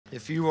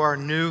If you are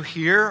new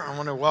here, I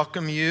want to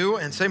welcome you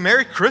and say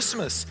Merry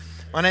Christmas.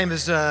 My name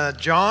is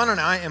John, and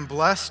I am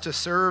blessed to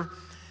serve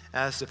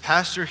as the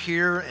pastor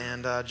here,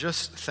 and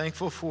just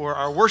thankful for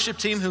our worship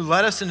team who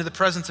led us into the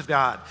presence of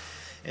God.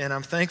 And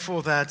I'm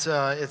thankful that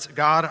it's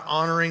God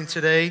honoring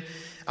today.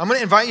 I'm going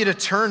to invite you to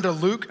turn to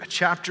Luke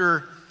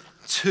chapter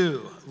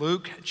 2.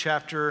 Luke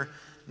chapter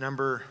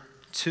number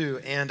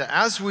 2. And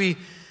as we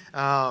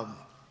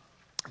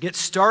get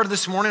started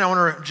this morning, I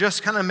want to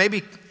just kind of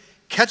maybe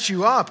catch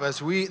you up as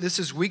this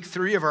is week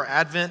 3 of our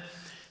Advent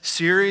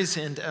series.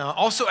 And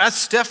also, as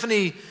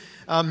Stephanie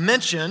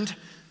mentioned,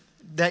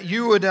 that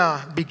you would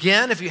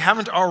begin, if you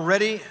haven't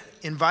already,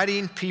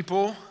 inviting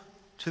people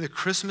to the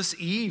Christmas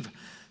Eve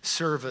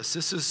service.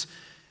 This is,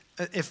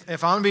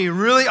 if I'm going to be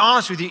really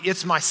honest with you,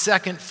 it's my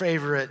second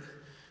favorite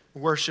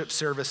worship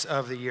service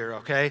of the year,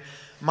 okay?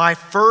 My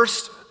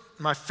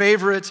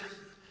favorite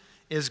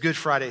is Good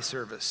Friday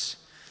service.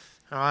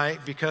 All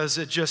right, because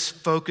it just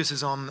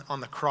focuses on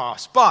the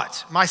cross.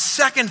 But my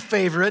second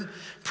favorite,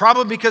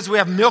 probably because we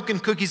have milk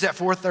and cookies at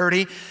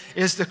 4:30,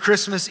 is the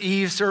Christmas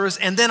Eve service.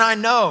 And then I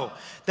know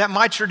that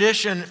my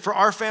tradition for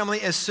our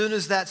family, as soon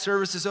as that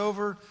service is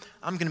over,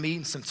 I'm going to be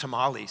eating some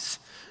tamales.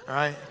 All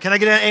right, can I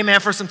get an amen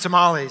for some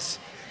tamales?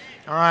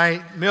 All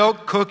right,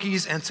 milk,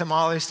 cookies, and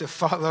tamales to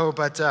follow,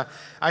 but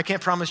I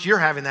can't promise you're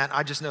having that.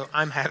 I just know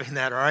I'm having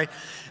that, all right?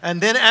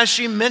 And then as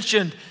she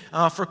mentioned,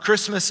 for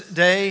Christmas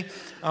Day,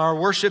 our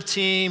worship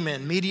team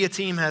and media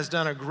team has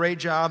done a great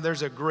job.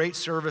 There's a great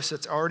service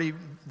that's already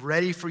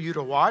ready for you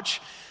to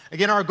watch.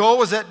 Again, our goal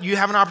was that you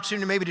have an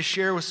opportunity maybe to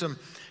share with some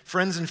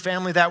friends and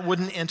family that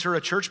wouldn't enter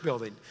a church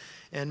building.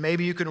 And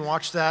maybe you can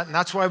watch that. And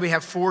that's why we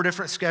have 4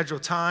 different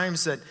scheduled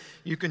times that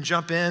you can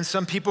jump in.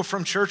 Some people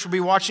from church will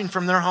be watching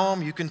from their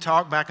home. You can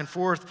talk back and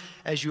forth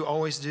as you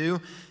always do,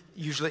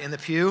 usually in the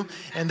pew.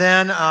 And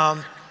then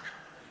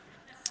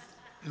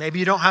maybe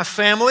you don't have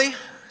family.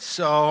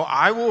 So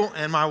I will,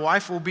 and my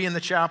wife will be in the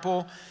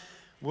chapel.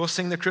 We'll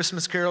sing the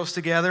Christmas carols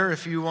together.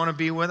 If you want to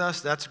be with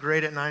us, that's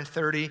great at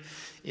 9:30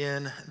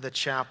 in the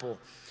chapel.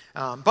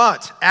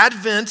 But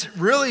Advent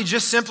really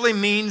just simply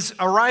means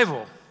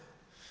arrival,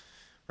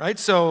 right?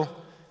 So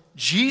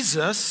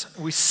Jesus,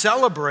 we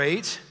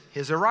celebrate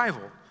his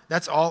arrival.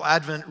 That's all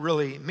Advent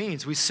really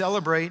means. We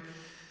celebrate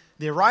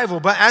the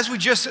arrival. But as we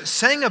just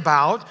sang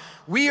about,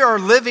 we are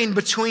living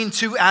between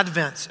 2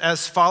 Advents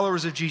as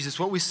followers of Jesus,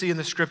 what we see in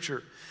the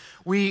scripture.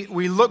 We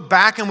look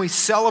back and we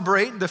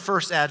celebrate the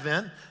first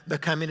Advent, the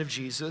coming of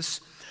Jesus.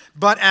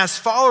 But as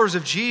followers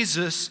of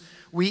Jesus,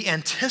 we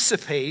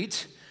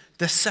anticipate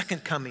the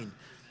second coming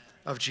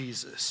of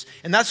Jesus.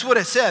 And that's what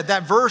it said.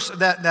 That verse,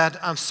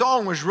 that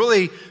song was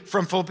really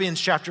from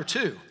Philippians chapter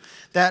 2.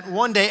 That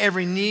one day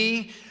every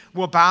knee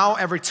will bow,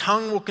 every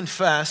tongue will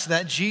confess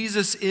that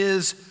Jesus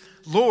is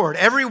Lord.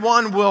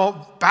 Everyone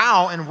will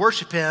bow and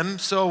worship him,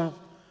 so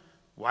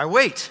why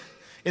wait?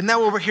 Isn't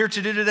that what we're here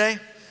to do today?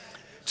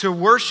 To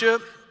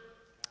worship,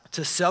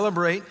 to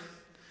celebrate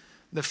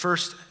the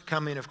first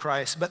coming of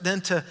Christ, but then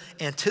to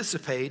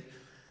anticipate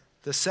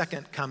the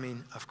second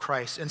coming of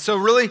Christ. And so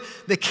really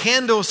the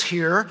candles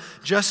here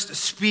just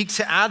speak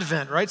to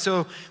Advent, right?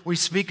 So we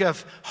speak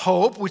of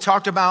hope. We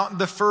talked about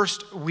the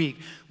first week,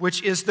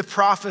 which is the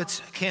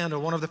prophet's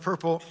candle, one of the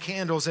purple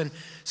candles. And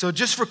so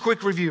just for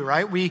quick review,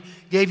 right? We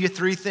gave you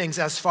 3 things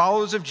as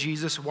followers of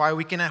Jesus, why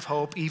we can have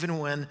hope even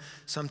when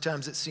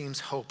sometimes it seems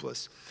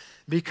hopeless.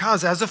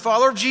 Because as a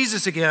follower of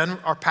Jesus, again,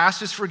 our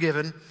past is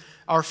forgiven,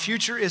 our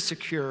future is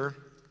secure,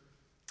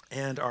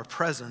 and our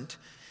present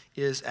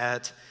is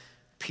at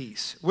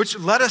peace. Which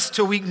led us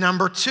to week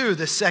number 2,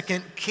 the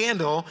second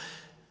candle,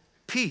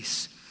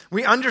 peace.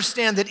 We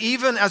understand that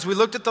even as we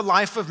looked at the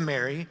life of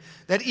Mary,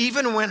 that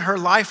even when her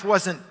life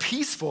wasn't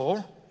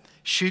peaceful,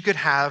 she could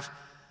have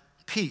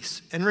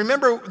peace. And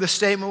remember the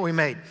statement we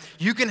made.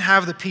 You can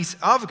have the peace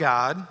of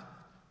God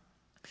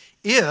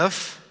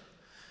if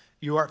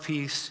you are at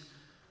peace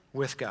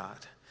with God.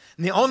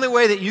 And the only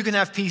way that you can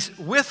have peace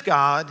with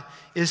God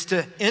is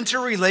to enter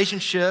a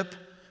relationship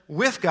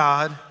with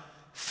God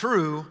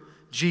through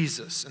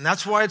Jesus. And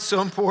that's why it's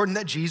so important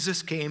that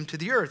Jesus came to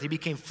the earth. He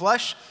became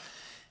flesh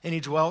and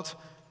he dwelt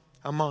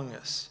among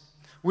us.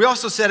 We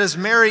also said as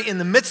Mary, in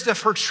the midst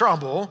of her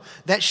trouble,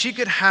 that she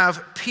could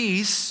have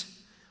peace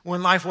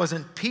when life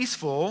wasn't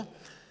peaceful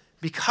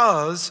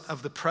because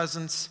of the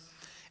presence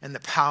and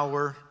the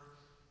power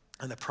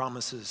and the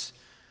promises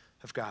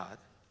of God.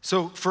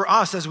 So for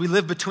us, as we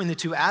live between the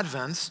 2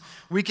 Advents,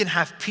 we can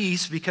have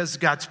peace because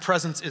God's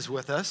presence is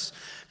with us,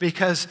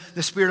 because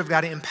the Spirit of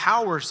God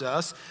empowers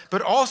us,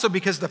 but also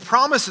because the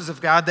promises of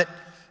God that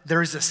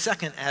there is a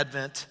second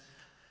Advent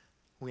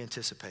we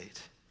anticipate.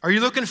 Are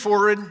you looking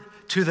forward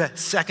to the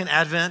second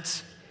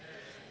Advent?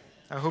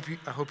 I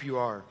hope you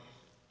are.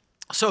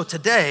 So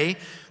today,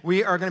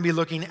 we are going to be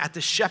looking at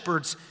the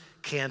shepherd's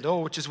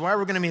candle, which is why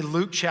we're going to be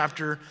Luke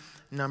chapter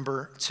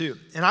number 2.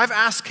 And I've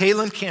asked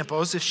Kaylin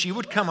Campos if she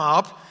would come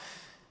up.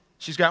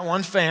 She's got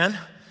one fan,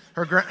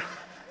 her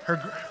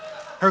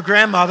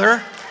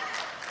grandmother.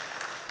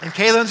 And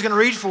Kaylin's going to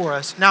read for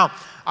us. Now,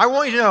 I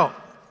want you to know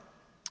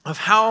of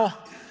how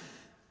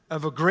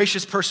of a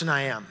gracious person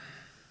I am.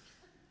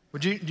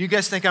 Do you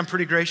guys think I'm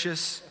pretty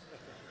gracious?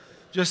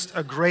 Just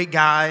a great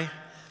guy.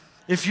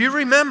 If you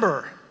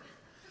remember,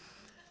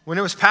 when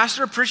it was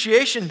Pastor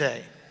Appreciation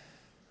Day,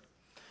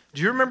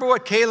 do you remember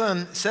what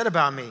Kaylin said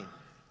about me?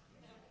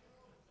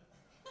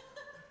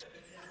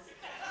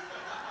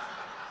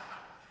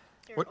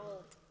 You're What?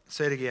 old.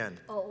 Say it again.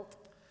 Old.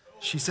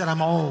 She said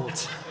I'm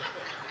old.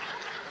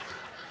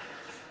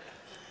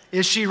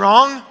 Is she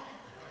wrong?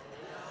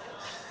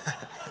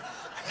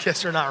 I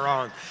guess we're not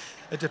wrong.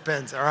 It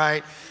depends, all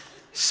right?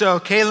 So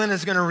Kaylin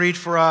is going to read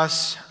for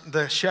us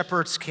the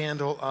Shepherd's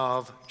Candle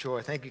of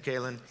Joy. Thank you,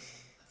 Kaylin.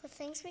 The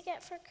things we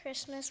get for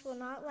Christmas will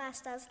not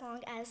last as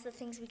long as the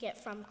things we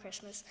get from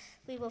Christmas.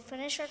 We will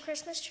finish our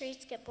Christmas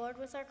treats, get bored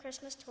with our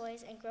Christmas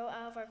toys, and grow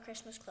out of our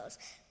Christmas clothes.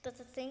 But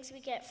the things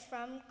we get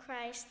from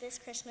Christ this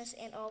Christmas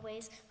and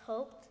always,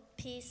 hope,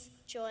 peace,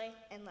 joy,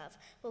 and love,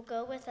 will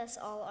go with us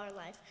all our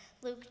life.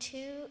 Luke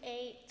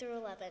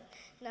 2:8-11.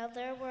 Now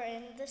there were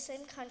in the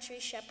same country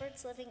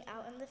shepherds living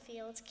out in the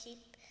fields,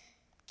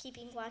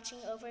 keeping watching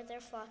over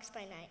their flocks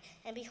by night.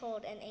 And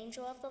behold, an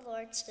angel of the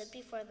Lord stood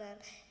before them,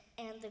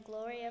 and the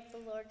glory of the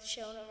Lord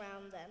shone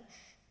around them.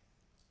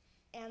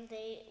 And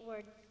they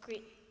were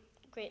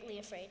greatly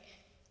afraid.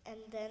 And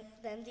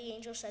then the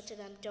angel said to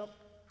them, Do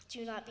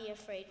not be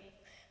afraid,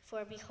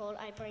 for behold,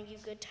 I bring you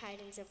good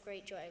tidings of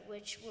great joy,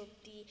 which will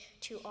be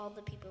to all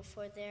the people.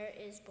 For there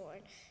is born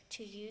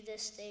to you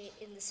this day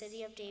in the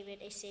city of David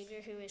a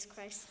Savior who is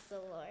Christ the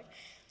Lord.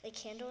 A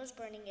candle is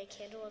burning, a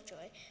candle of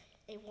joy,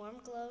 a warm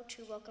glow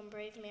to welcome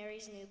brave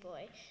Mary's new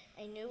boy,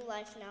 a new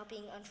life now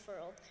being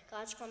unfurled,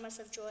 God's promise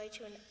of joy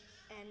to an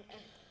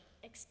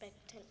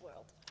expectant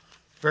world.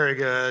 Very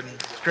good.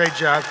 Great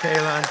job,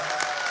 Kaylin.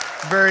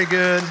 Very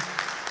good.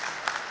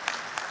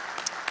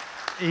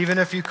 Even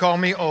if you call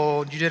me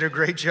old, you did a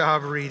great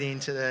job reading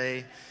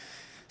today.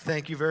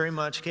 Thank you very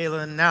much,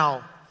 Kaylin.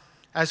 Now,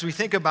 as we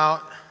think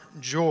about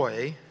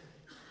joy,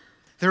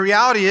 the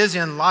reality is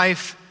in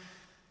life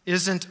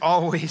isn't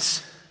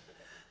always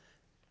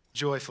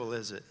joyful,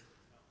 is it?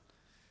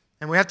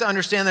 And we have to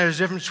understand that there's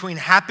a difference between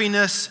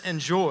happiness and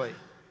joy.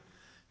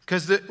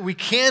 Because we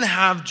can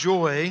have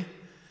joy.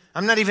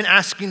 I'm not even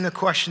asking the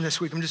question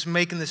this week. I'm just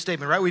making the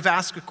statement, right? We've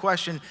asked a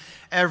question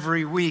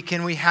every week.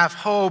 Can we have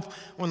hope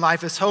when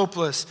life is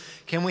hopeless?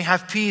 Can we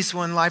have peace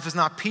when life is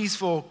not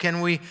peaceful?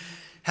 Can we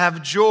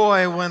have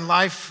joy when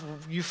life,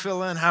 you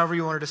fill in however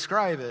you want to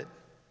describe it?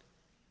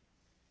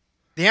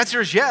 The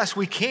answer is yes,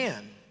 we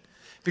can.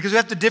 Because we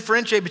have to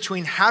differentiate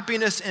between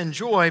happiness and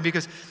joy,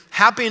 because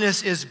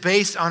happiness is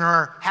based on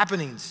our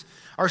happenings.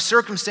 Our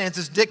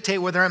circumstances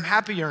dictate whether I'm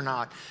happy or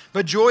not.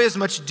 But joy is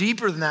much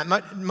deeper than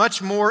that,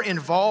 much more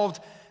involved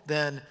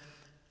than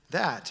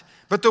that.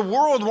 But the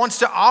world wants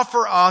to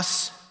offer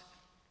us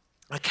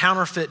a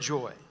counterfeit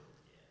joy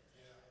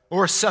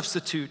or a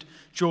substitute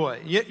joy.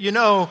 You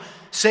know,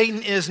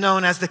 Satan is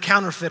known as the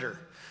counterfeiter,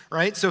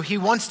 right? So he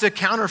wants to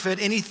counterfeit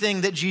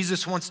anything that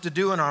Jesus wants to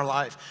do in our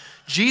life.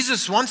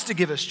 Jesus wants to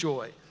give us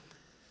joy.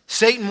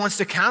 Satan wants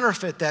to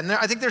counterfeit that. And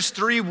I think there's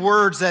three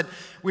words that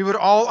we would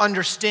all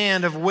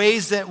understand of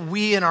ways that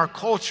we in our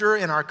culture,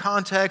 in our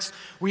context,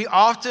 we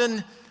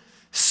often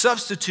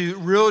substitute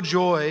real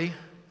joy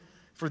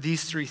for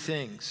these three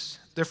things.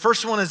 The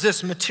first one is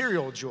this: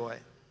 material joy.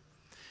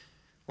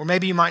 Or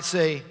maybe you might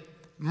say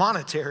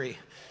monetary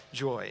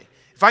joy.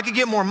 If I could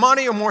get more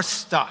money or more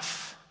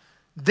stuff,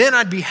 then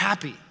I'd be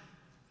happy.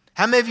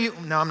 How many of you,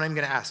 no, I'm not even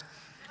going to ask.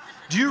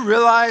 Do you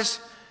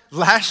realize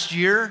last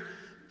year,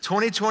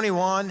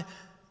 2021,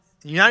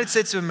 the United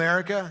States of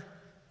America,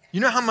 you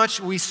know how much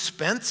we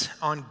spent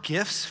on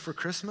gifts for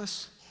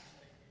Christmas?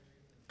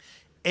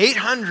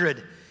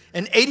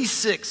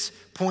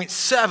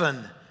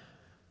 $886.7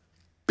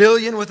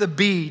 billion with a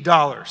B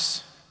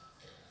dollars.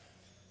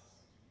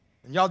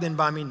 And y'all didn't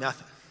buy me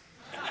nothing.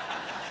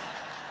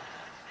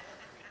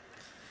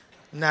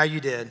 Now you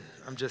did.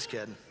 I'm just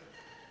kidding.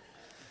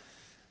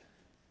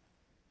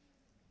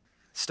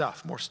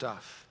 Stuff, more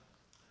stuff.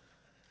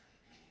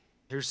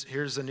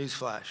 Here's a news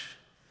flash.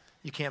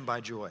 You can't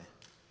buy joy.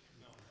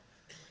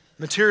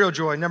 Material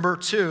joy. Number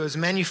two is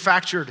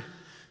manufactured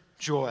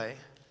joy.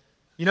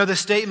 You know the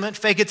statement,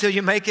 fake it till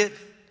you make it?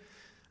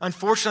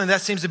 Unfortunately,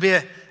 that seems to be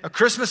a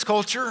Christmas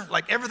culture.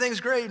 Like everything's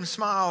great and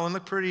smile and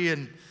look pretty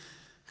and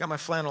got my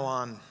flannel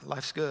on.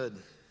 Life's good.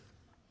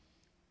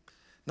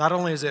 Not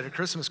only is it a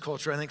Christmas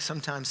culture, I think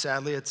sometimes,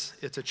 sadly, it's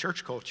a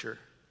church culture.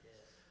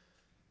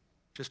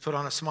 Just put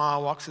on a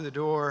smile, walk through the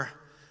door.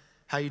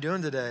 How you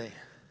doing today?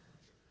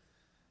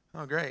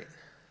 Oh, great.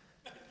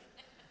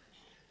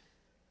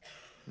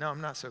 No,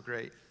 I'm not so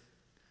great.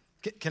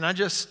 Can I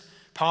just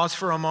pause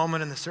for a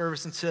moment in the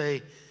service and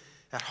say,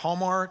 at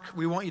Hallmark,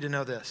 we want you to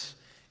know this.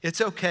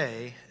 It's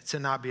okay to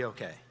not be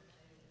okay.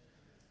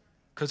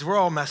 Because we're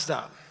all messed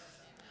up.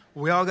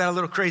 We all got a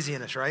little crazy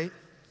in us, right?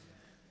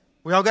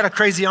 We all got a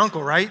crazy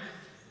uncle, right?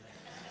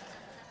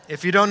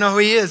 If you don't know who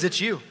he is, it's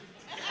you.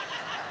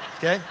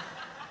 Okay?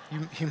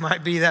 You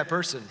might be that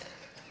person.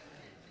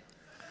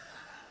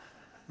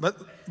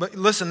 But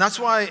listen, that's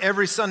why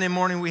every Sunday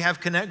morning we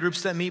have connect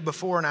groups that meet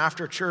before and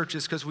after church,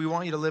 is because we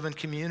want you to live in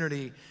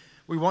community.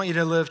 We want you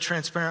to live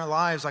transparent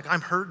lives. Like,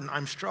 I'm hurting,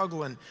 I'm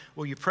struggling.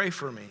 Will you pray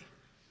for me?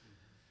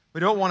 We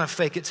don't want to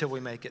fake it till we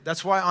make it.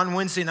 That's why on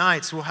Wednesday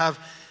nights we'll have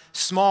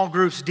small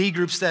groups, D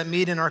groups, that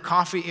meet in our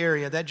coffee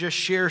area that just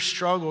share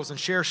struggles and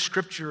share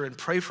scripture and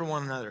pray for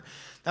one another.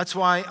 That's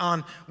why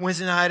on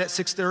Wednesday night at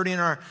 6:30 in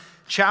our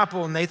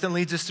chapel, Nathan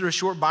leads us through a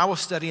short Bible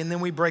study, and then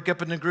we break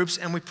up into groups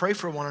and we pray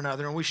for one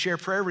another and we share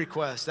prayer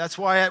requests. That's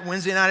why at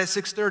Wednesday night at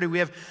 6:30 we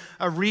have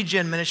a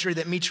regen ministry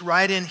that meets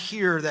right in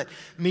here, that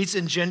meets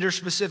in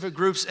gender-specific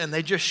groups, and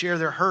they just share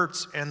their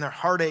hurts and their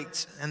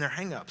heartaches and their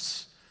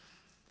hang-ups.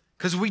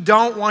 Because we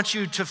don't want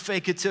you to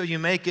fake it till you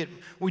make it.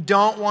 We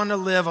don't want to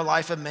live a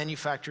life of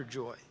manufactured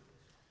joy.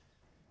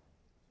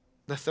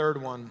 The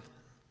third one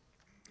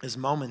is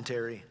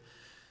momentary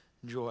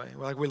joy.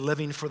 We're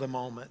living for the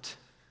moment.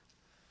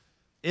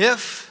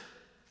 If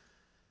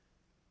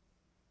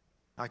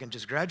I can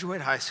just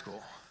graduate high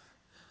school,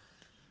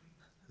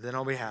 then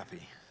I'll be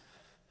happy.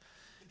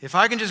 If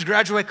I can just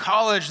graduate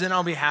college, then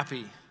I'll be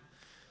happy.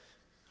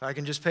 If I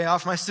can just pay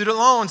off my student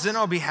loans, then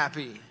I'll be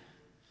happy.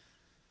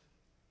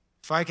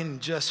 If I can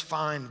just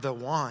find the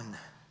one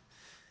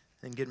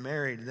and get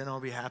married, then I'll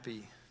be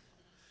happy.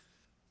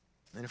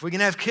 And if we can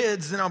have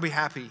kids, then I'll be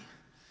happy.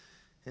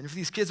 And if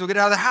these kids will get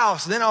out of the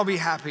house, then I'll be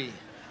happy.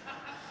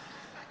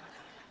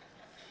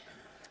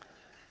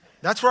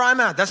 That's where I'm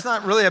at. That's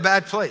not really a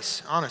bad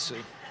place, honestly.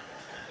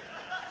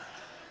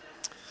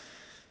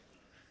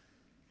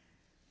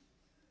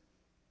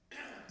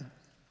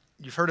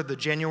 You've heard of the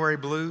January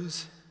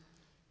blues?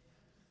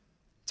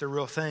 It's a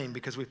real thing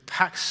because we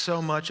pack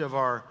so much of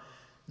our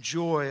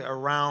joy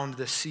around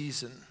the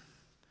season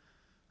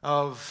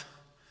of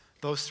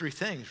those three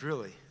things,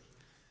 really.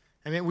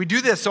 I mean, we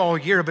do this all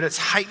year, but it's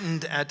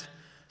heightened at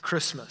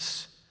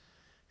Christmas.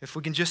 If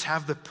we can just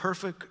have the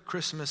perfect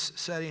Christmas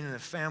setting and a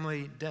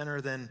family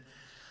dinner, then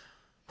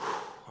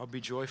I'll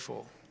be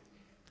joyful.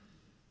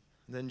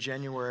 Then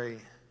January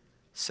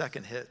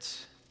 2nd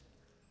hits.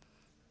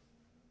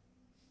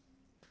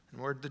 And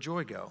where'd the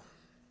joy go?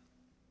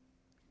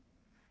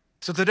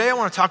 So today I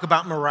want to talk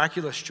about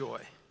miraculous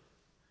joy.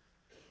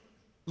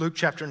 Luke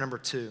chapter number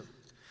 2.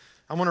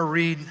 I want to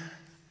read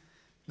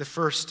the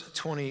first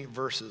 20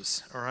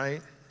 verses, all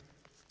right?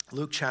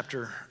 Luke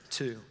chapter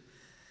 2.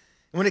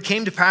 And when it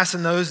came to pass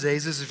in those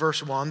days, this is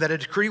verse 1, that a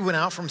decree went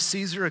out from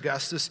Caesar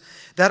Augustus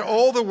that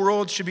all the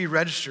world should be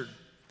registered.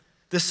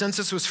 This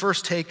census was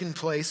first taken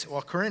place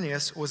while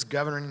Quirinius was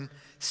governing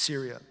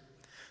Syria.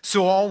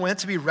 So all went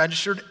to be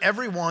registered,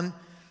 everyone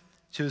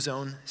to his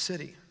own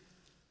city.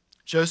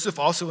 Joseph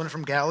also went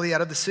from Galilee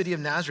out of the city of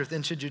Nazareth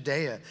into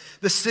Judea,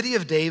 the city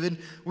of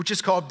David, which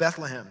is called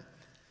Bethlehem,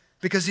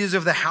 because he is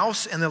of the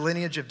house and the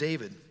lineage of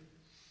David.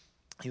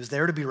 He was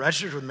there to be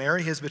registered with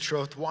Mary, his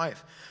betrothed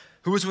wife,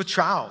 who was with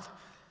child.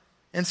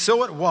 And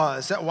so it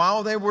was that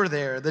while they were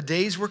there, the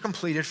days were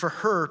completed for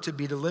her to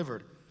be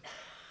delivered.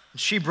 And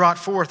she brought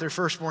forth her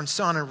firstborn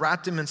son and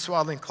wrapped him in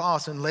swaddling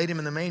cloths and laid him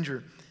in the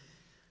manger,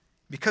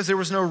 because there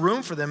was no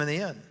room for them in the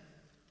inn.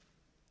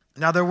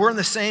 Now there were in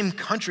the same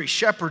country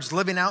shepherds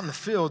living out in the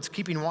fields,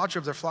 keeping watch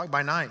over their flock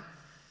by night.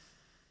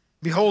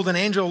 Behold, an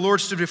angel of the Lord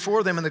stood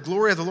before them, and the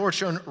glory of the Lord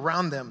shone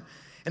around them,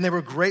 and they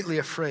were greatly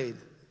afraid.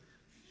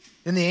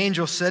 Then the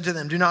angel said to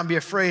them, "Do not be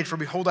afraid, for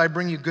behold, I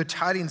bring you good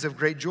tidings of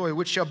great joy,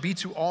 which shall be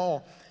to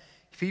all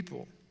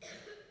people.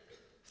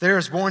 There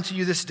is born to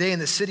you this day in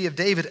the city of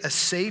David a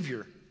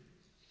Savior."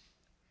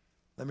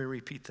 Let me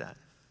repeat that.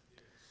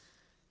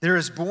 There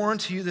is born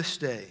to you this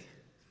day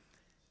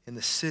in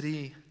the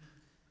city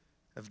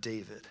of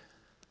David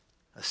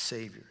a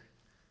Savior,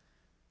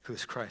 who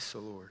is Christ the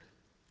Lord.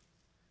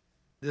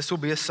 This will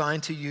be a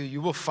sign to you. You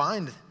will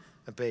find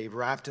a babe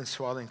wrapped in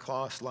swaddling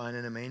cloths, lying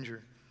in a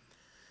manger.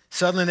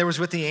 Suddenly there was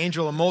with the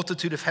angel a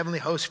multitude of heavenly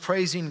hosts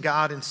praising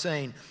God and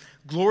saying,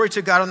 "Glory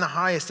to God on the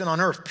highest, and on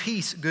earth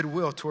peace,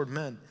 goodwill toward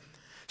men."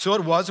 So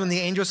it was when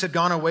the angels had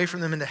gone away from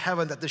them into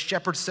heaven that the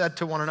shepherds said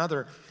to one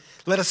another,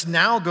 "Let us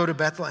now go to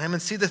Bethlehem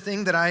and see the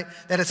thing that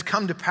has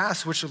come to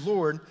pass, which the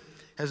Lord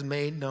has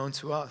made known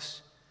to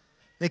us."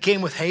 They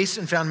came with haste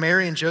and found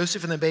Mary and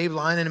Joseph and the babe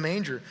lying in a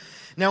manger.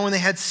 Now when they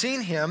had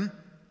seen him,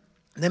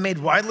 they made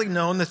widely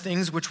known the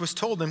things which was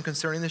told them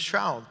concerning this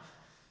child.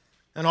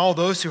 And all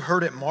those who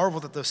heard it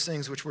marveled at those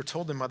things which were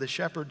told them by the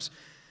shepherds.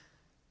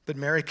 But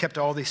Mary kept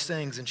all these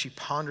things, and she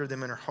pondered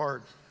them in her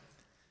heart.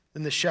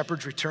 Then the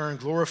shepherds returned,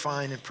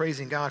 glorifying and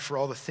praising God for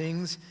all the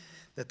things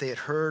that they had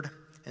heard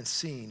and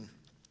seen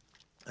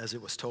as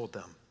it was told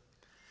them.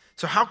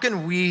 So how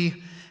can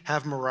we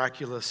have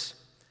miraculous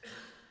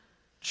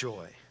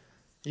joy?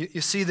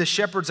 You see, the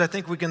shepherds, I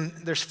think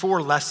there's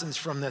 4 lessons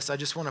from this I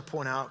just want to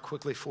point out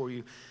quickly for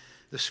you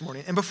this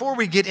morning. And before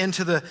we get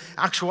into the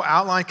actual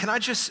outline, can I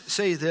just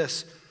say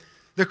this?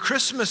 The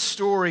Christmas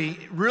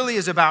story really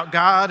is about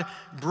God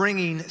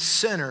bringing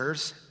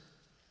sinners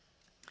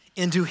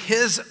into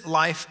his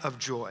life of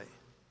joy.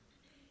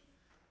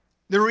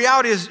 The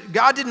reality is,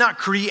 God did not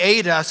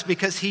create us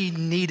because he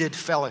needed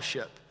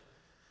fellowship.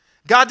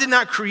 God did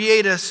not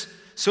create us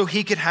so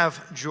he could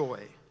have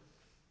joy.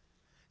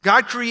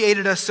 God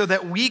created us so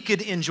that we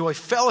could enjoy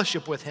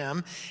fellowship with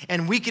him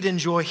and we could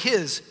enjoy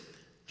his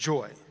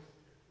joy.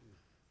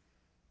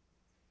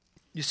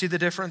 You see the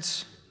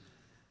difference?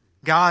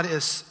 God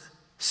is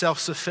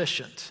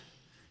self-sufficient.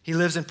 He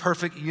lives in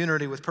perfect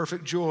unity with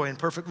perfect joy and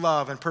perfect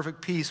love and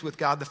perfect peace with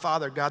God the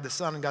Father, God the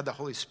Son, and God the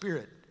Holy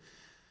Spirit.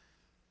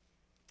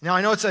 Now,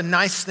 I know it's a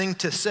nice thing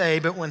to say,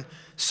 but when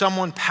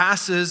someone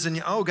passes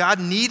and, God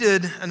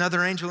needed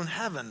another angel in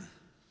heaven.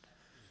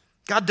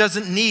 God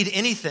doesn't need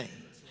anything.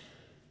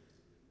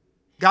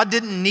 God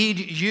didn't need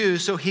you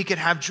so he could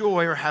have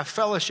joy or have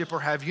fellowship or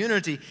have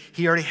unity.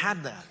 He already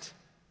had that.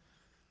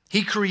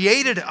 He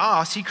created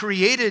us. He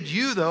created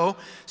you, though,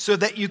 so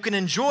that you can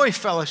enjoy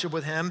fellowship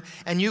with him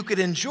and you could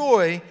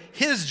enjoy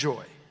his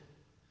joy.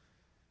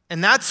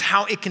 And that's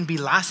how it can be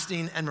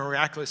lasting and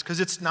miraculous, because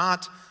it's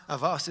not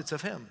of us, it's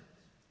of him.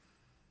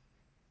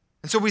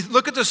 And so we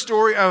look at the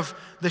story of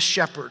the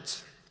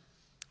shepherds.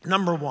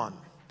 Number one,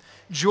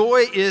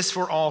 joy is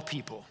for all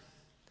people.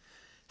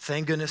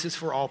 Thank goodness it's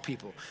for all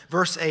people.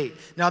 Verse 8,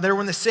 now there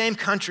were in the same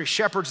country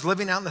shepherds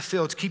living out in the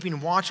fields,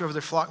 keeping watch over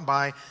their flock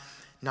by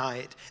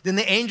night. Then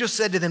the angel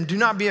said to them, do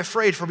not be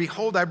afraid, for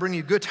behold, I bring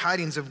you good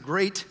tidings of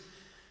great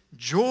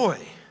joy,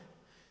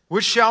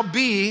 which shall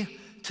be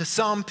to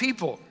some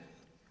people.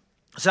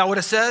 Is that what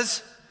it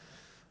says?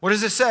 What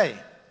does it say?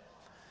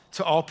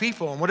 To all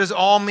people. And what does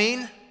all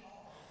mean?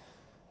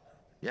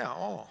 Yeah,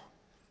 all.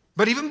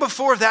 But even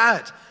before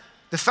that,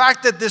 the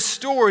fact that this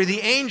story,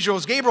 the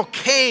angels, Gabriel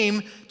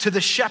came to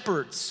the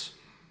shepherds.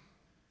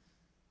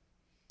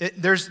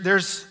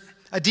 There's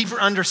a deeper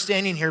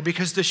understanding here,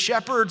 because the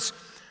shepherds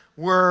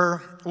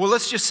were,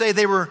 let's just say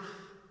they were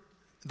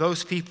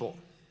those people.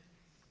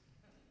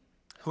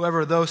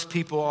 Whoever those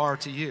people are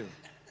to you.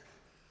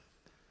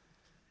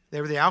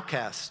 They were the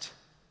outcast.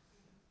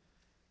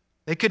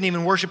 They couldn't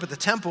even worship at the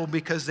temple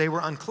because they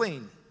were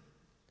unclean.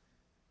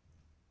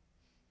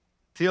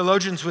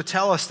 Theologians would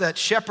tell us that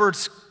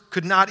shepherds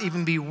could not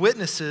even be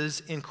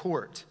witnesses in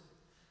court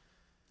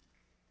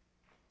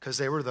because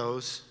they were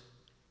those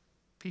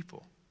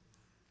people.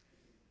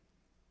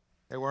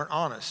 They weren't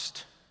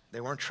honest.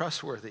 They weren't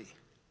trustworthy.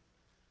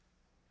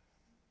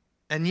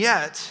 And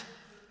yet,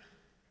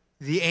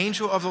 the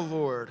angel of the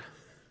Lord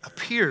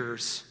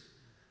appears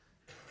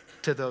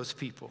to those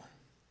people.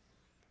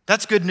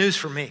 That's good news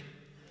for me.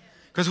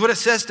 Because what it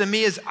says to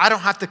me is I don't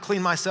have to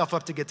clean myself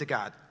up to get to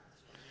God.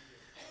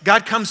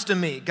 God comes to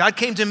me. God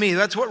came to me.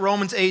 That's what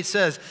Romans 8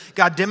 says.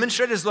 God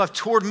demonstrated his love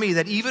toward me,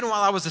 that even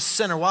while I was a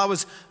sinner, while I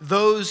was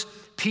those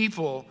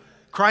people,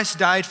 Christ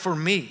died for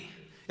me.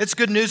 It's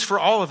good news for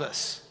all of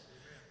us.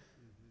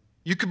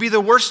 You could be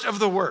the worst of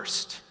the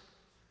worst.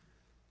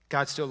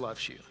 God still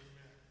loves you.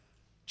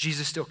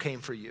 Jesus still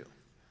came for you.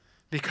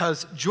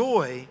 Because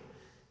joy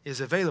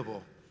is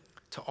available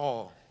to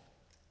all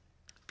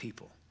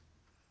people.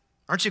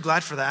 Aren't you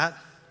glad for that?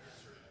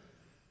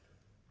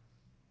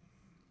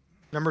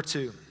 Number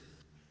two,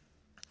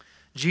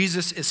 joy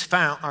is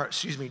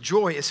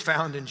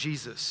found in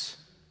Jesus.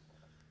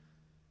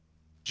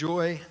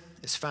 Joy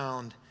is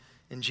found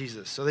in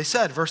Jesus. So they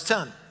said, verse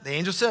 10, the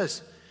angel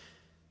says,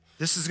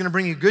 this is going to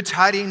bring you good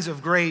tidings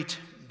of great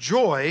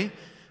joy,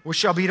 which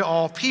shall be to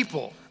all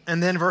people.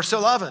 And then verse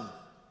 11,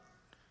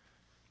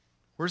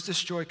 where's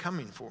this joy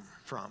coming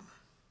from?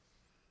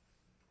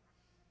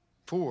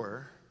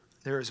 For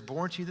there is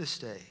born to you this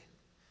day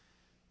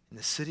in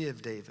the city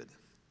of David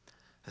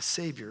a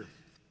Savior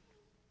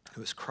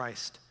who is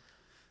Christ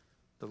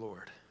the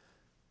Lord.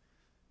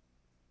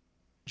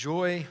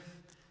 Joy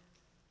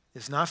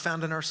is not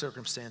found in our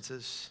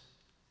circumstances.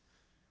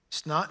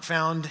 It's not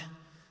found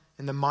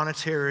in the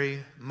monetary,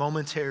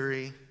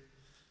 momentary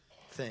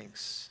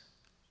things.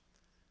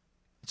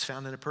 It's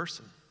found in a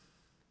person.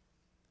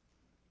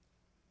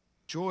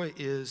 Joy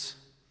is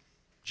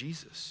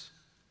Jesus.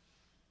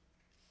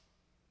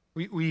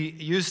 We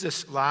used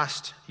this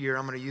last year.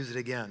 I'm going to use it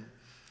again.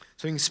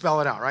 So you can spell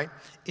it out, right?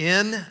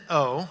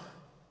 N-O,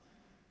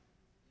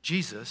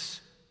 Jesus,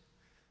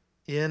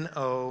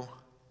 N-O,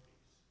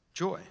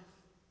 joy.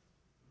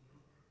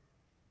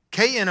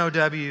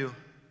 K-N-O-W,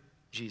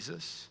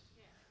 Jesus,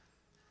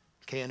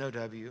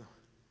 K-N-O-W,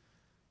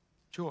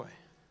 joy.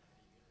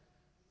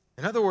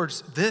 In other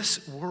words,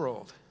 this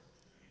world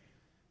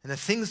and the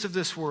things of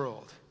this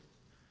world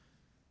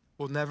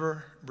will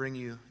never bring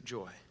you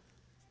joy.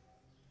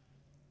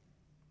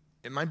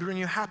 It might bring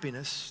you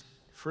happiness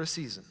for a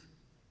season,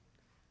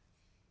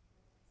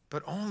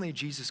 but only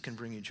Jesus can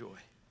bring you joy.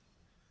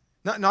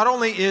 Not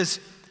only is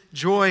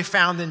joy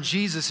found in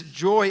Jesus,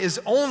 joy is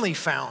only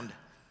found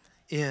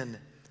in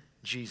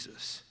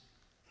Jesus.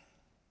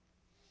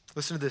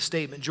 Listen to this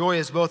statement. Joy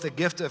is both a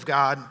gift of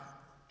God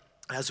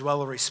as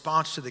well as a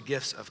response to the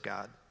gifts of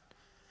God.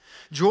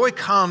 Joy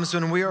comes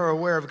when we are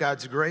aware of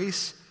God's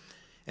grace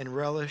and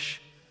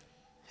relish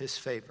his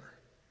favor.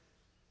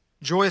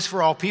 Joy is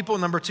for all people.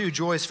 Number two,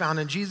 joy is found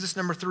in Jesus.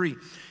 Number three,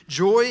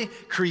 joy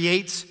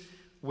creates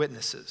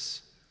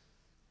witnesses.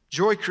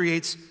 Joy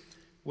creates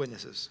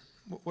witnesses.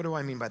 What do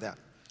I mean by that?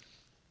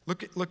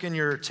 Look in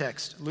your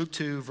text, Luke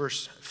 2,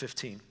 verse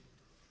 15.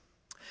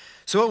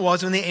 So it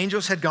was when the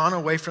angels had gone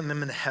away from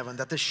them into heaven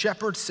that the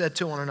shepherds said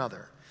to one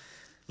another,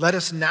 "Let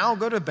us now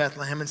go to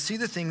Bethlehem and see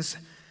the things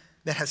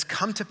that has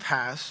come to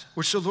pass,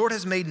 which the Lord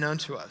has made known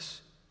to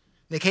us."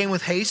 They came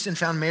with haste and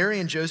found Mary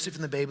and Joseph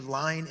and the babe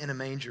lying in a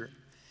manger.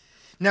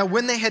 Now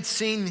when they had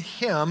seen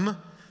him,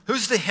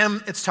 who's the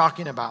him it's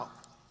talking about?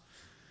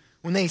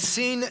 When they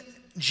seen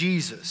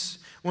Jesus,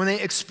 when they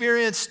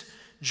experienced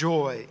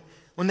joy,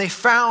 when they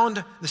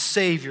found the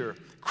Savior,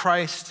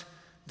 Christ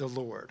the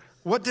Lord,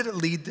 what did it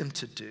lead them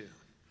to do?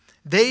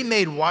 They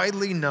made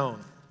widely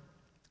known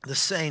the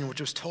saying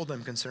which was told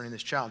them concerning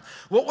this child.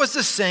 What was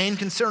the saying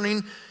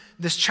concerning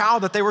this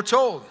child that they were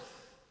told?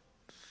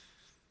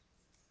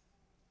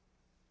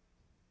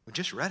 We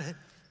just read it.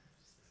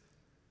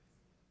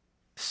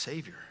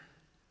 Savior,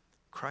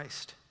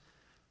 Christ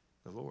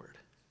the Lord.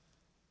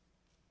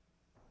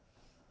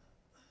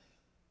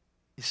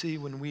 You see,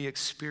 when we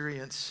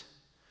experience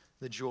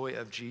the joy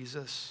of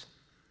Jesus,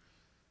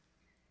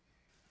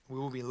 we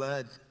will be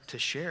led to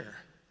share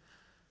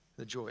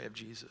the joy of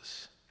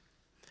Jesus.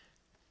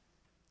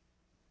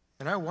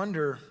 And I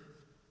wonder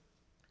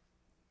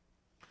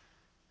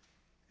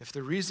if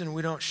the reason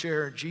we don't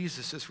share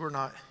Jesus is we're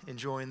not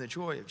enjoying the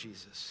joy of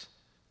Jesus.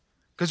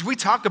 Because we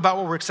talk about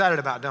what we're excited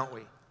about, don't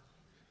we?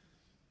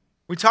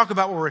 We talk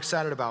about what we're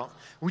excited about.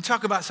 We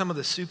talk about some of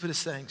the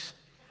stupidest things.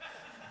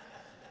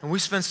 And we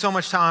spend so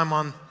much time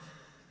on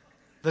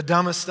the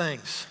dumbest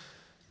things.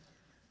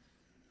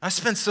 I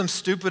spent some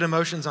stupid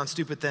emotions on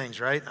stupid things,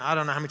 right? I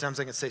don't know how many times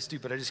I can say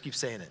stupid. I just keep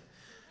saying it.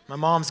 My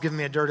mom's giving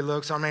me a dirty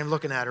look, so I'm not even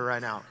looking at her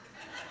right now.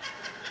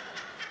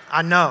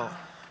 I know.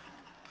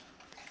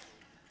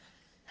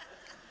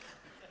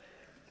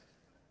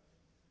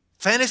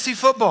 Fantasy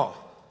football.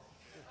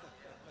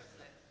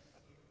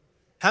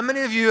 How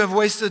many of you have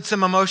wasted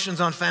some emotions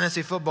on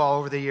fantasy football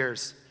over the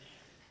years?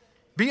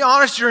 Be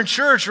honest, you're in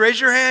church. Raise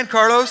your hand,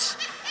 Carlos.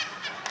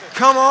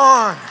 Come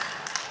on.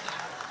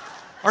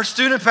 Our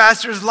student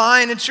pastor is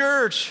lying in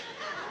church.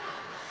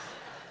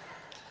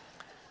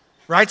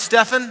 Right,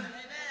 Stefan?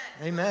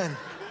 Amen.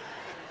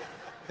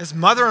 His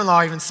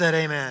mother-in-law even said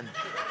amen.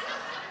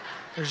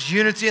 There's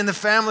unity in the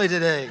family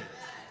today.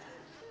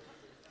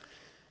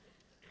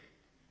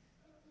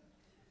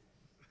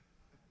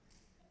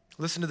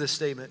 Listen to this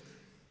statement.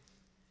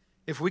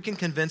 If we can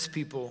convince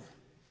people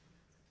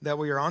that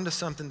we are onto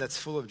something that's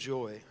full of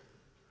joy,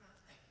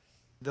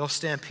 they'll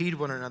stampede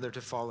one another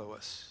to follow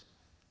us.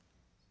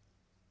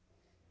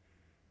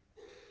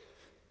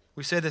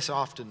 We say this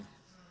often.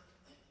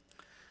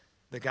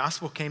 The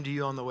gospel came to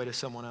you on the way to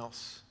someone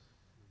else.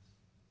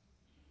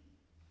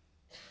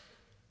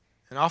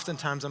 And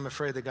oftentimes I'm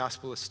afraid the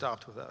gospel has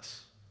stopped with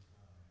us.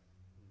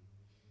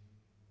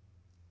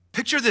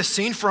 Picture this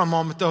scene for a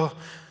moment, though.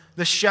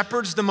 The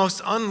shepherds, the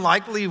most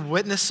unlikely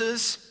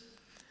witnesses.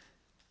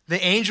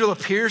 The angel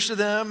appears to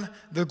them.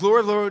 The glory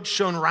of the Lord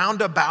shone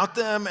round about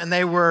them, and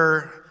they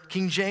were,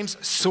 King James,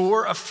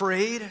 sore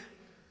afraid.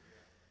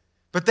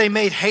 But they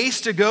made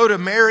haste to go to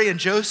Mary and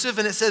Joseph,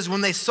 and it says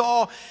when they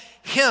saw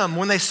him,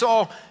 when they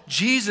saw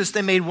Jesus,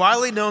 they made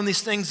widely known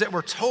these things that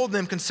were told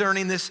them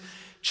concerning this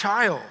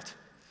child.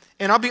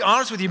 And I'll be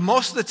honest with you,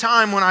 most of the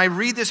time when I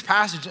read this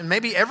passage, and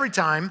maybe every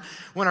time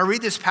when I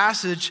read this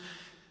passage,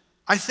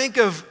 I think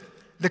of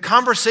the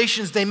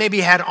conversations they maybe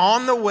had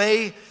on the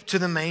way to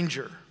the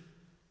manger.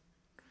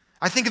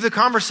 I think of the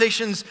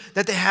conversations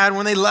that they had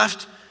when they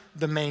left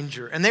the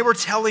manger. And they were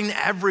telling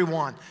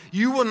everyone,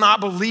 you will not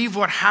believe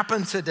what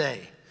happened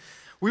today.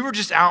 We were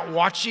just out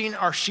watching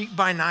our sheep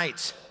by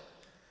night.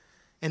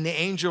 And the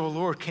angel of the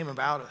Lord came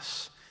about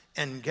us.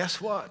 And guess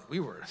what? We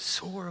were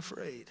sore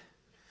afraid.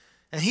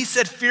 And he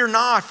said, fear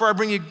not, for I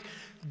bring you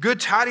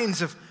good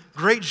tidings of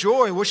great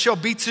joy, which shall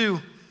be to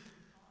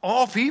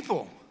all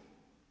people.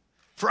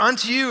 For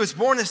unto you is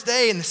born this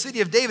day in the city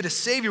of David a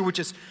Savior, which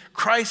is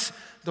Christ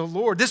the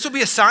Lord. This will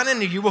be a sign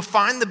unto you. You will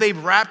find the babe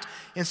wrapped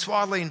in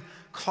swaddling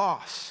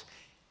cloths.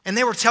 And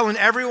they were telling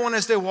everyone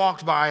as they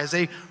walked by, as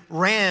they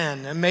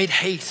ran and made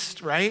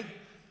haste, right?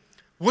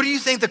 What do you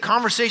think the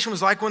conversation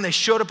was like when they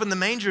showed up in the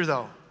manger,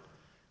 though?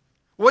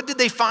 What did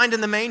they find in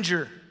the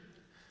manger?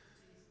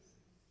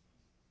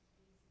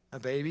 A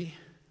baby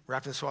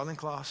wrapped in swaddling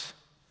cloths,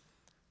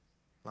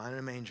 lying in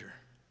a manger.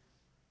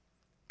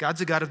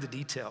 God's a God of the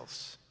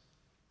details.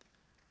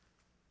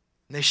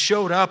 And they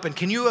showed up, and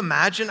can you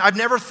imagine? I'll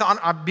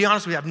be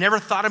honest with you, I've never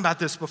thought about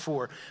this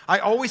before. I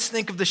always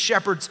think of the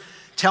shepherds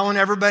telling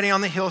everybody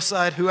on the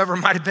hillside, whoever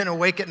might have been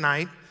awake at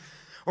night,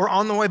 or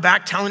on the way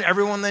back telling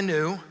everyone they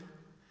knew.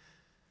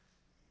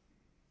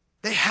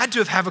 They had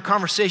to have a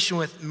conversation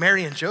with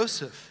Mary and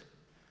Joseph.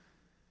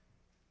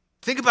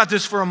 Think about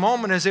this for a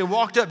moment as they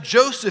walked up.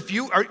 Joseph,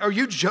 are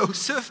you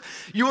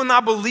Joseph? You will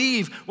not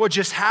believe what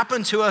just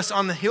happened to us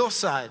on the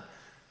hillside.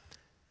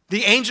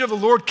 The angel of the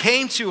Lord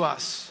came to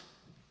us.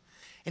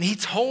 And he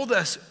told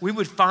us we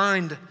would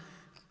find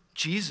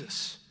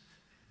Jesus,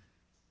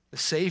 the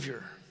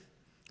Savior,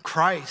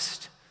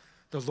 Christ,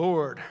 the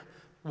Lord,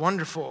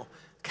 wonderful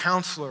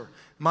Counselor,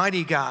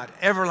 mighty God,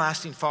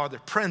 everlasting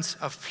Father, Prince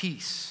of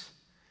Peace.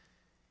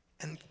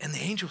 And the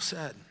angel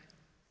said,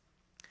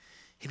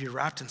 he'd be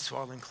wrapped in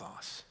swaddling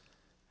cloths,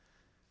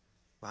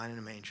 lying in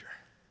a manger.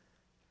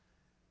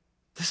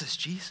 This is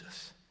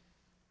Jesus.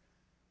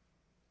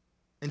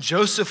 And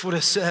Joseph would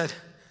have said,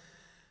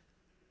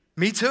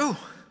 me too.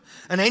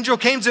 An angel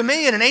came to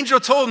me and an angel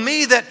told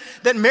me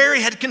that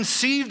Mary had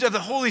conceived of the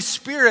Holy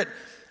Spirit.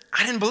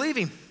 I didn't believe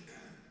him.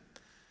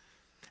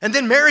 And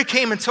then Mary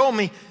came and told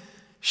me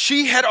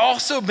she had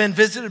also been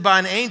visited by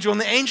an angel,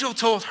 and the angel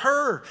told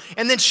her.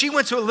 And then she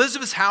went to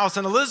Elizabeth's house,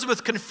 and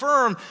Elizabeth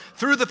confirmed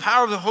through the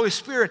power of the Holy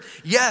Spirit,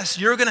 yes,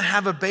 you're going to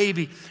have a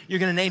baby. You're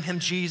going to name him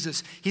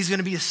Jesus. He's going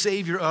to be a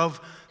savior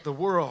of the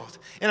world.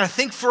 And I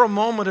think for a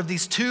moment of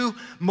these two,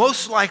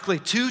 most likely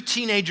two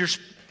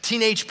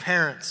teenage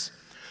parents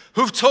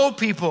who've told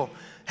people,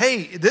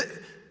 hey,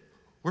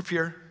 we're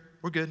pure,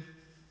 we're good.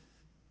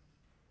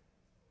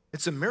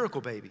 It's a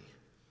miracle baby.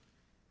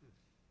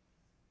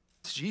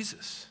 It's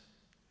Jesus,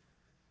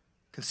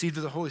 conceived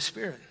of the Holy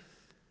Spirit.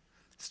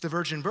 It's the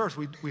virgin birth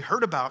we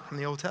heard about from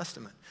the Old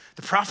Testament.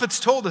 The prophets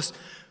told us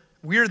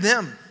we're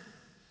them.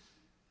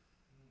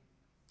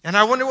 And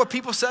I wonder what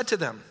people said to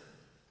them.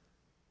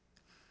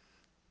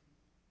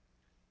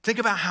 Think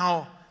about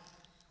how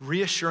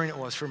reassuring it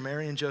was for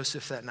Mary and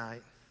Joseph that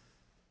night.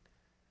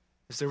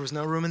 Because there was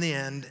no room in the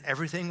inn.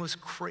 Everything was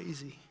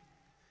crazy.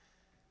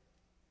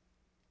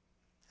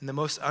 And the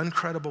most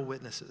uncredible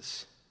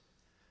witnesses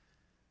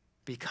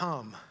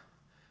become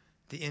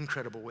the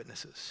incredible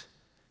witnesses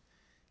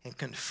and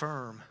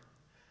confirm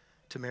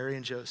to Mary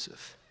and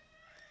Joseph,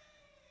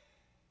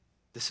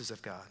 this is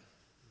of God.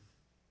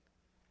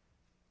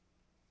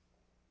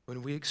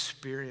 When we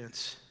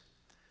experience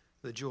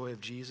the joy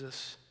of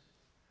Jesus,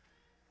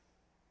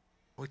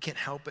 we can't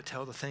help but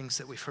tell the things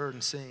that we've heard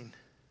and seen.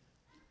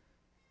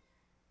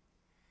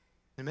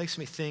 It makes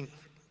me think.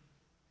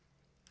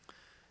 In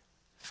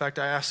fact,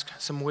 I asked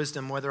some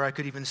wisdom whether I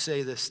could even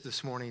say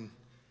this morning.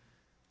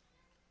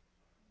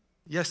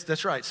 Yes,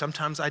 that's right.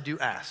 Sometimes I do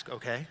ask,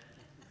 okay?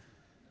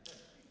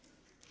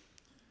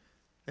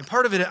 And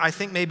part of it, I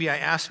think maybe I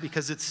ask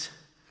because it's,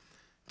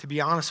 to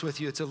be honest with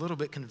you, it's a little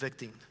bit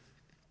convicting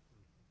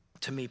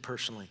to me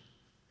personally.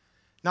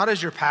 Not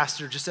as your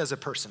pastor, just as a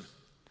person.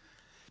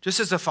 Just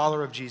as a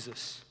follower of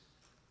Jesus.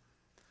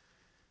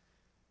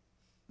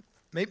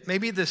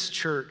 Maybe this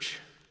church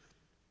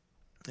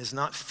is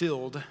not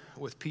filled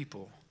with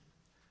people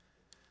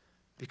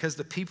because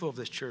the people of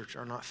this church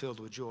are not filled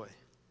with joy.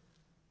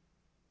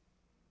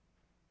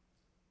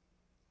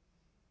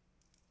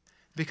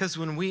 Because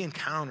when we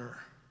encounter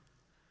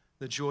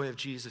the joy of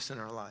Jesus in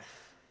our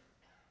life,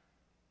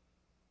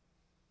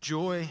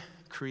 joy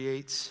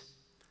creates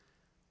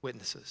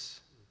witnesses.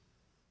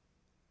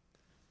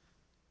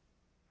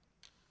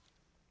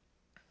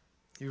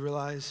 You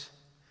realize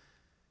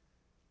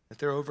that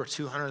there are over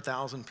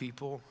 200,000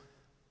 people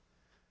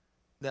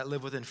that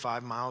live within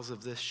 5 miles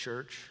of this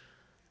church?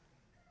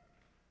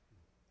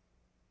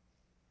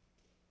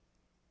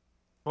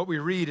 What we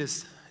read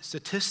is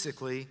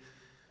statistically,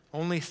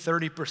 only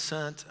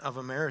 30% of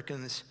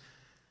Americans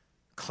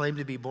claim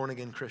to be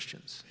born-again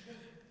Christians.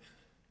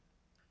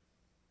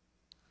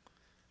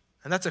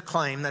 And that's a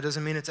claim. That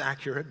doesn't mean it's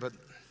accurate, but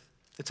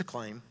it's a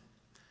claim.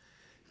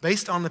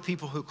 Based on the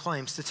people who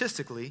claim,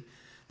 statistically,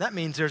 that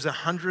means there's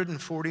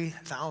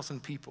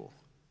 140,000 people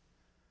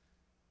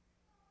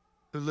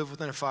who live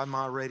within a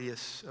 5-mile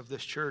radius of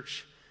this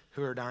church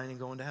who are dying and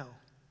going to hell.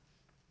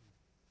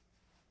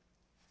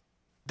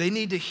 They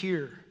need to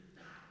hear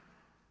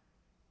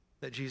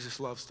that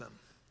Jesus loves them.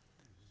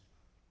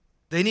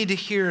 They need to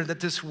hear that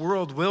this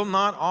world will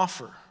not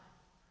offer.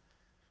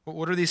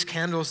 What are these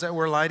candles that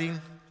we're lighting?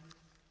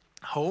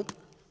 Hope.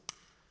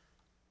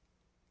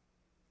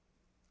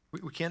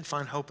 We can't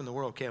find hope in the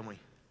world, can we?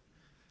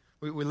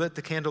 We lit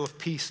the candle of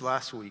peace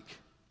last week.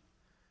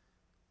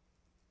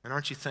 And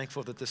aren't you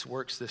thankful that this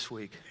works this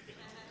week?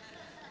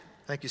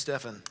 Thank you,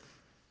 Stefan.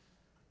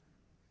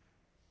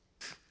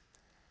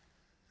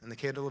 And the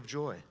candle of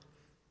joy.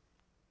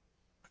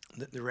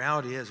 The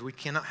reality is we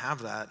cannot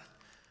have that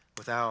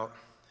without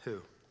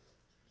who?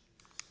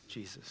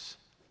 Jesus.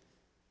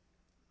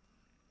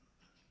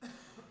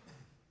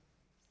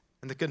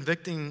 And the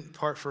convicting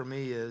part for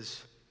me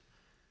is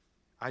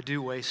I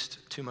do waste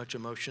too much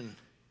emotion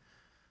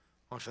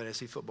on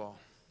fantasy football.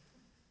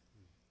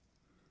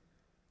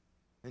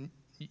 And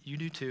you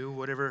do too,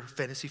 whatever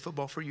fantasy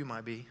football for you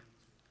might be.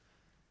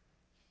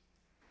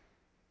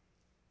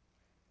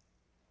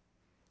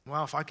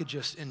 Wow, if I could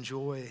just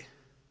enjoy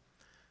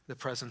the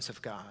presence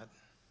of God,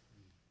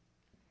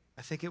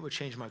 I think it would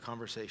change my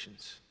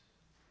conversations.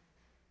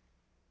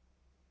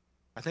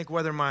 I think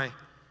whether my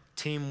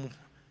team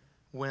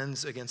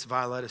wins against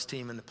Violetta's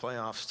team in the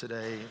playoffs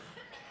today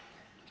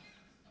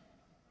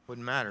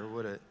wouldn't matter,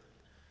 would it?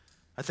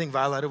 I think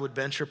Violetta would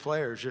bench her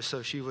players just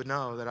so she would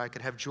know that I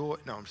could have joy.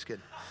 No, I'm just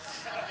kidding.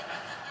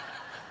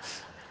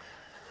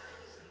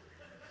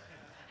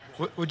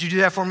 Would you do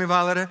that for me,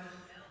 Violetta?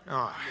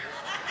 Oh.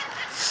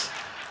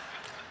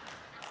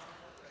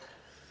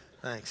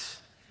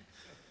 Thanks.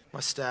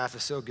 My staff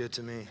is so good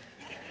to me.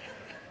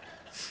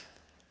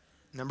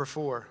 Number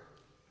 4,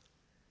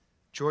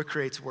 Joy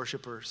creates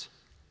worshipers.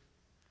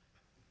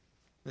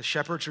 The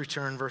shepherds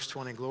returned, verse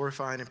 20,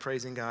 glorifying and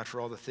praising God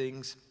for all the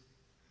things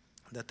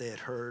that they had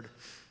heard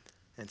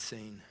and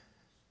seen.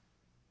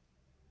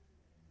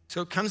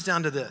 So it comes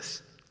down to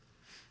this.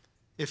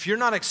 If you're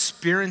not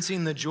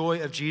experiencing the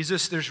joy of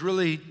Jesus, there's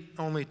really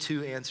only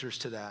two answers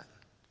to that.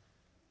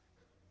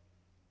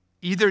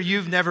 Either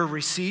you've never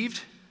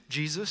received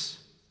Jesus,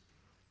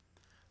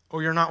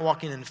 or you're not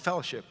walking in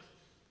fellowship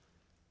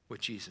with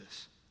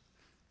Jesus.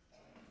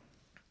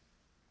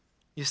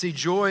 You see,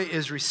 joy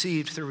is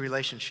received through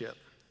relationship,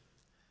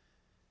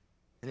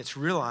 and it's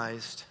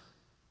realized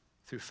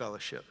through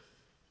fellowship.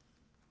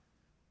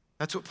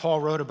 That's what Paul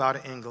wrote about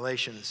it in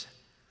Galatians.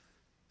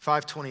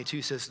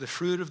 5:22 says, the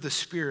fruit of the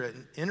Spirit.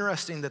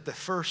 Interesting that the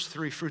first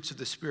three fruits of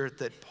the Spirit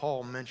that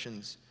Paul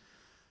mentions,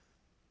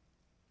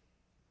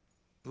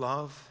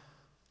 love,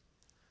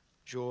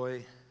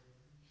 joy,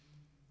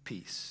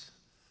 peace.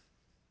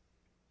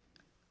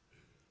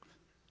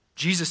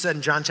 Jesus said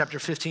in John chapter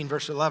 15,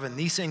 verse 11,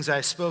 these things I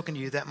have spoken to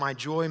you that my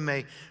joy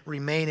may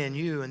remain in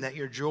you and that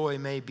your joy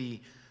may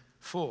be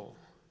full.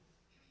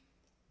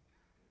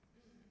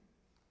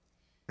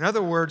 In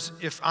other words,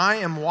 if I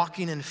am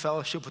walking in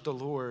fellowship with the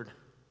Lord,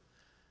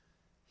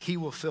 He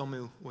will fill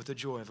me with the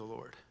joy of the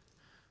Lord.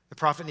 The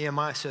prophet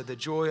Nehemiah said, the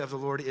joy of the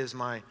Lord is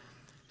my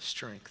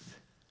strength.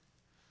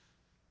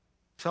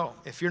 So,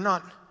 if you're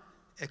not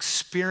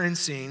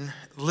experiencing,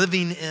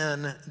 living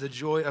in the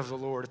joy of the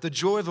Lord, if the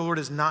joy of the Lord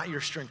is not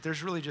your strength,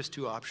 there's really just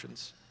two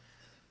options.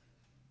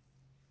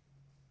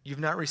 You've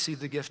not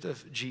received the gift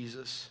of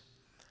Jesus,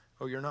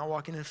 or you're not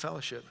walking in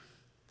fellowship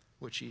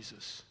with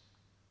Jesus.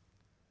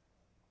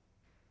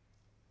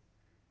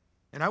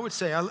 And I would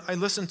say, I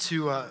listened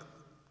to,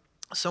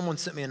 someone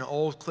sent me an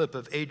old clip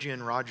of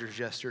Adrian Rogers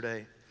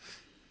yesterday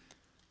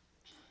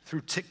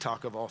through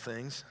TikTok of all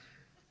things.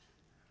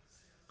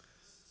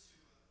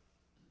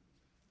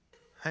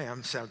 Hey,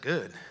 I'm sound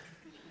good.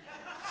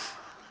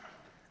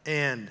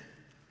 And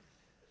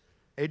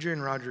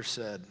Adrian Rogers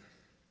said,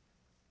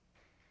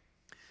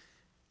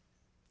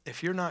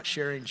 if you're not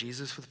sharing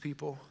Jesus with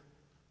people,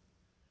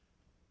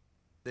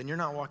 then you're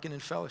not walking in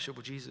fellowship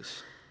with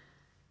Jesus.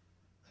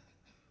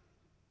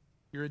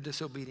 You're in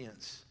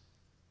disobedience.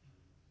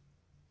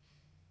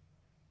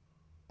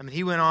 I mean,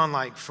 he went on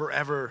like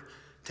forever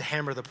to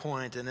hammer the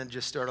point and then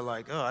just started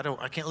like, oh,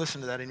 I can't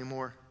listen to that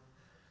anymore.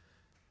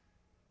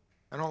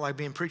 I don't like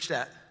being preached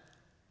at.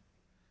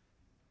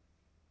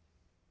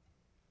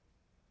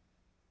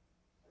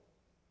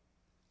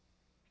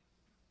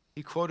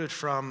 He quoted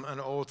from an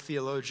old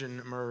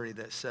theologian, Murray,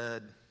 that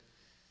said, I'm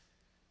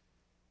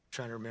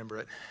trying to remember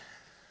it,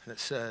 that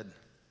said,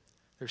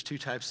 there's two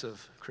types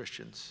of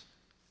Christians.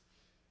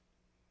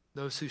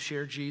 Those who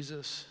share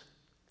Jesus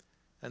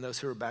and those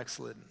who are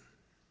backslidden.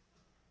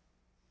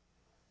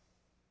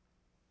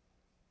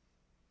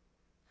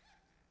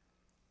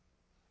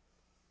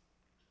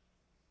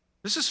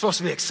 This is supposed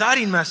to be an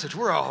exciting message.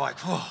 We're all like,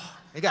 whoa,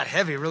 it got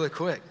heavy really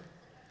quick.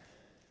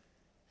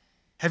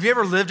 Have you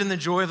ever lived in the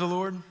joy of the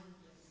Lord?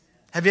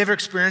 Have you ever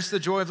experienced the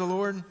joy of the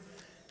Lord?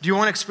 Do you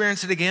want to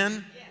experience it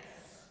again? Yes.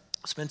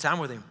 Spend time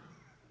with Him.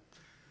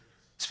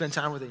 Spend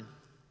time with Him.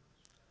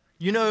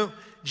 You know,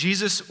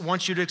 Jesus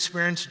wants you to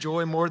experience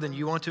joy more than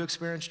you want to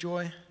experience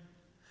joy.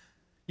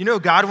 You know,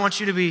 God wants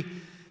you to be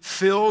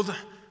filled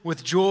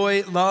with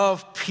joy,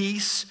 love,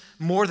 peace,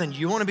 more than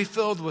you want to be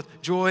filled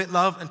with joy,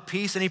 love, and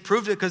peace. And He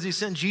proved it because He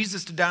sent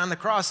Jesus to die on the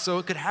cross so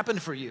it could happen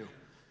for you.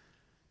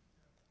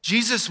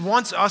 Jesus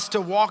wants us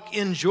to walk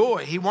in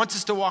joy. He wants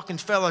us to walk in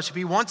fellowship.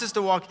 He wants us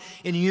to walk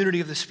in unity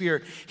of the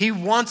Spirit. He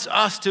wants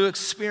us to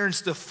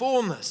experience the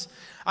fullness.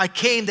 I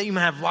came that you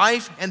may have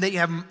life and that you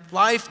have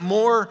life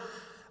more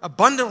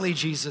abundantly,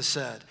 Jesus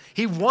said.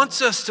 He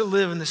wants us to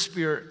live in the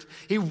Spirit.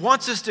 He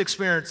wants us to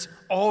experience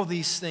all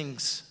these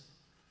things.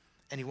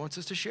 And He wants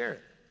us to share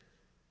it.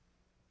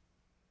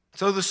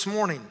 So this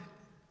morning,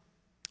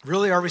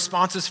 really our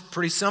response is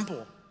pretty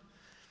simple.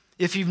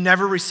 If you've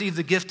never received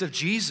the gift of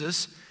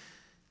Jesus,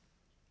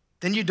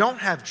 then you don't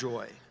have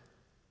joy.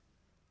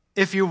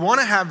 If you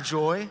want to have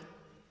joy,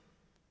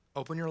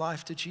 open your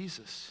life to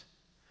Jesus.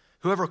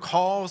 Whoever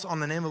calls on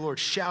the name of the Lord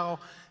shall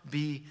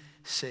be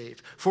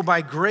saved. For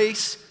by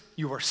grace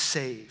you are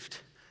saved.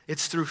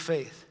 It's through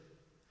faith.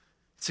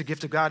 It's a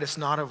gift of God. It's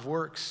not of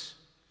works,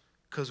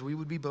 because we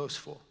would be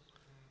boastful.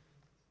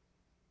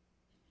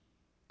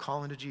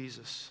 Call into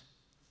Jesus.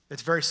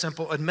 It's very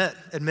simple.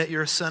 Admit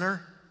you're a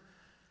sinner.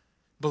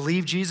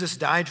 Believe Jesus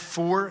died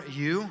for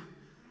you.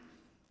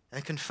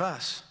 And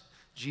confess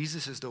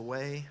Jesus is the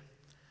way,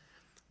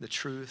 the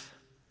truth,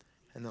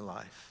 and the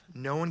life.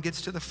 No one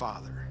gets to the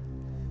Father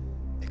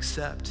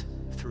except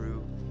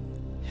through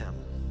Him.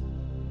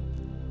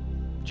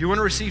 Do you want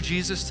to receive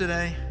Jesus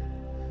today?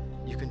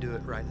 You can do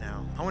it right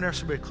now. I want to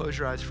ask everybody to close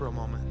your eyes for a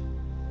moment.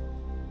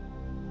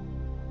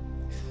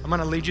 I'm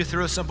going to lead you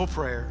through a simple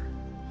prayer.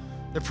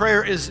 The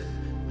prayer is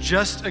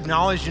just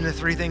acknowledging the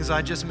three things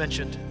I just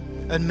mentioned.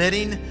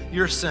 Admitting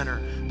you're a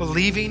sinner.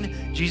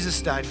 Believing Jesus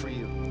died for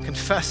you.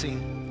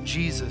 Confessing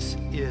Jesus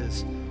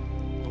is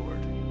Lord.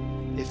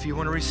 If you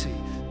want to receive,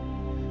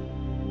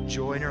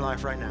 joy in your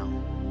life right now,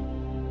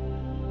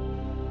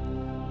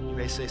 you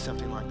may say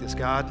something like this: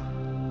 God,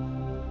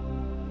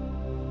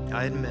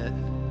 I admit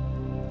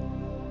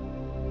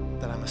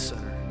that I'm a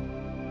sinner.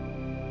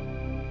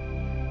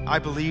 I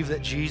believe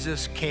that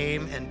Jesus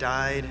came and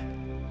died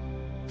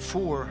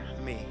for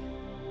me.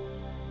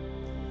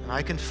 And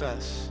I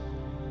confess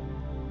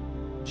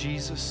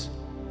Jesus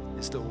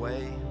is the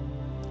way,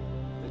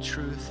 the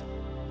truth,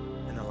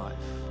 and the life.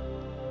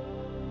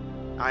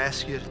 I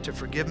ask you to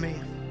forgive me,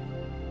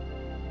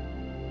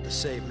 to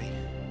save me.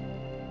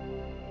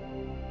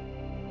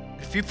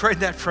 If you prayed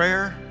that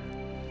prayer,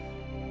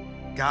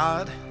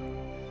 God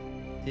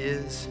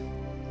is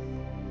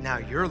now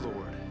your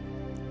Lord,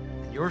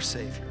 your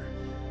Savior,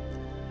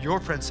 your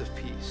Prince of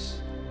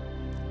Peace,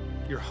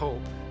 your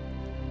hope,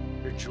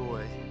 your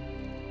joy,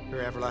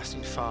 your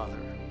everlasting Father,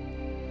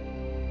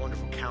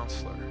 wonderful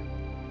Counselor,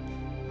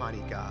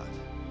 mighty God.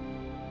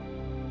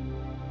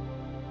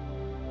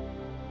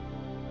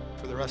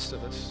 For the rest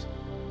of us,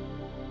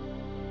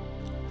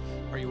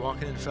 are you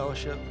walking in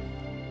fellowship?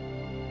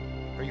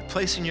 Are you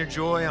placing your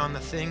joy on the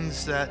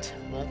things that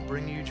won't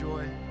bring you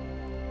joy?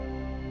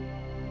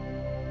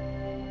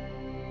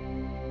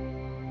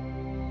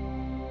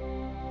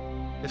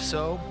 If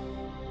so,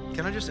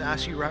 can I just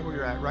ask you right where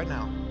you're at right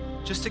now,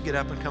 just to get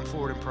up and come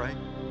forward and pray?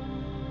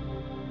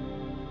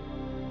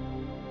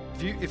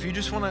 If you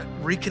just want to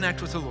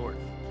reconnect with the Lord,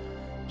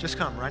 just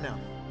come right now.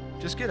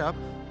 Just get up,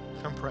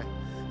 come pray.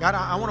 God,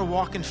 I want to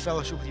walk in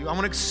fellowship with you. I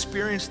want to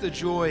experience the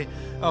joy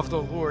of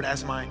the Lord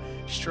as my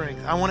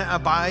strength. I want to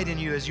abide in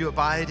you as you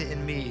abide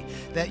in me,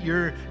 that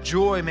your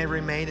joy may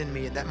remain in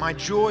me, and that my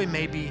joy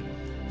may be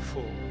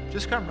full.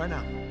 Just come right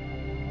now.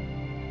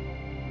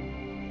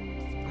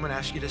 I'm going to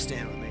ask you to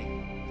stand with me.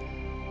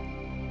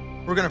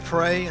 We're going to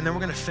pray, and then we're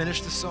going to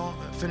finish the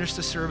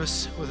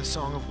service with a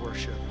song of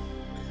worship.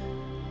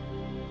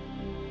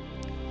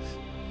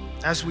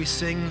 As we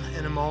sing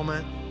in a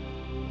moment,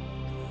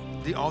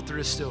 the altar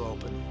is still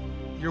open.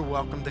 You're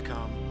welcome to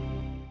come.